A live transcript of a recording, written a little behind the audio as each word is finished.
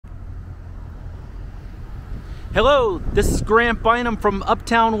Hello, this is Grant Bynum from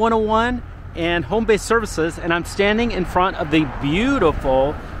Uptown 101 and Home Base Services, and I'm standing in front of the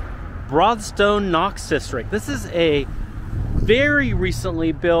beautiful Broadstone Knox District. This is a very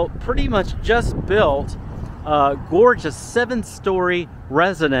recently built, pretty much just built, gorgeous 7-story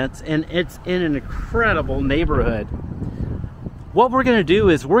residence, and it's in an incredible neighborhood. What we're gonna do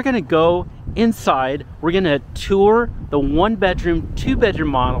is we're gonna go inside, we're gonna tour the 1-bedroom, 2-bedroom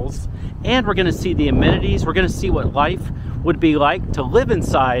models, and we're gonna see the amenities. We're gonna see what life would be like to live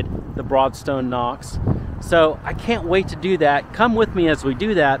inside the Broadstone Knox. So I can't wait to do that. Come with me as we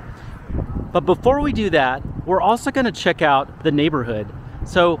do that. But before we do that, we're also gonna check out the neighborhood.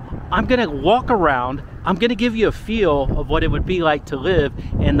 So I'm gonna walk around. I'm gonna give you a feel of what it would be like to live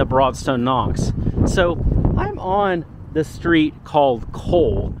in the Broadstone Knox. So I'm on the street called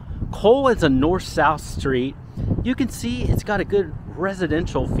Cole. Cole is a north-south street. You can see it's got a good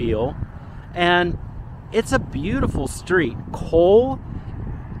residential feel, and it's a beautiful street. Cole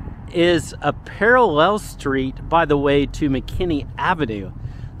is a parallel street, by the way, to McKinney Avenue.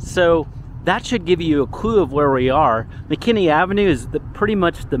 So that should give you a clue of where we are. McKinney Avenue is pretty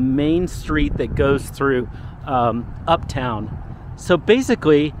much the main street that goes through Uptown. So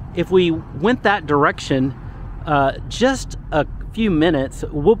basically, if we went that direction, just a few minutes,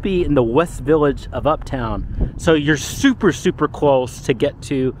 we'll be in the West Village of Uptown. So you're super close to get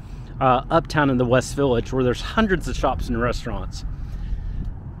to Uptown in the West Village, where there's hundreds of shops and restaurants.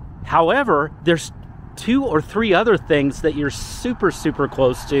 However, there's 2 or 3 other things that you're super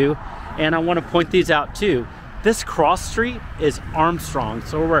close to, and I want to point these out too. This cross street is Armstrong,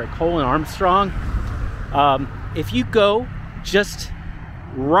 so we're at Cole and Armstrong. If you go just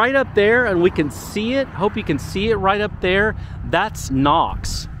right up there, and we can see it, hope you can see it right up there, that's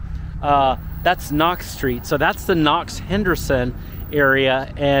Knox. That's Knox Street. So that's the Knox Henderson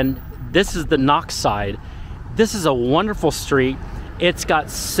area, and this is the Knox side. This is a wonderful street. It's got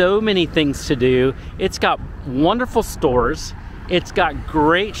so many things to do. It's got wonderful stores. It's got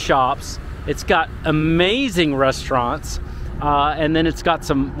great shops. It's got amazing restaurants. And then it's got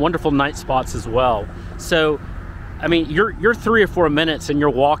some wonderful night spots as well. So I mean, you're 3 or 4 minutes and you're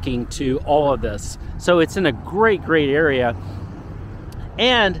walking to all of this. So it's in a great area.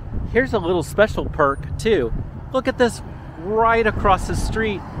 And here's a little special perk too. Look at this right across the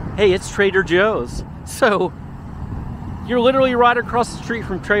street. Hey, it's Trader Joe's. So you're literally right across the street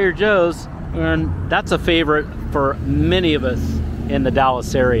from Trader Joe's, and that's a favorite for many of us in the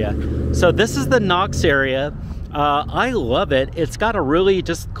Dallas area. So this is the Knox area. I love it. It's got a really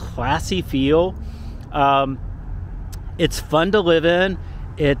just classy feel. It's fun to live in.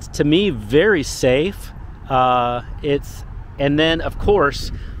 It's, to me, very safe. And then, of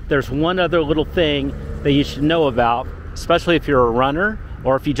course, there's one other little thing that you should know about, especially if you're a runner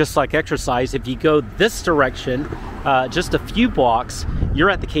or if you just like exercise. If you go this direction, just a few blocks, you're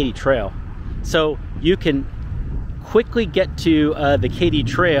at the Katy Trail. So you can quickly get to the Katy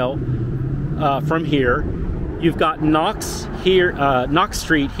Trail from here. You've got Knox here, Knox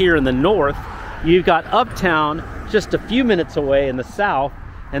Street here in the north. You've got Uptown just a few minutes away in the south,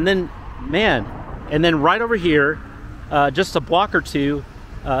 and then, and then right over here, just a block or two,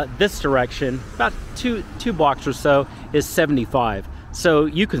 this direction, about two blocks or so, is 75. So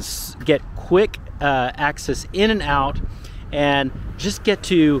you can get quick access in and out, and just get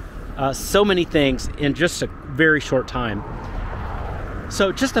to so many things in just a very short time.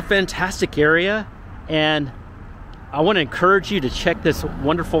 So just a fantastic area, and I want to encourage you to check this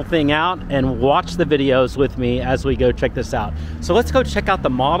wonderful thing out and watch the videos with me as we go check this out. So let's go check out the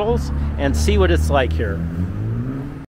models and see what it's like here.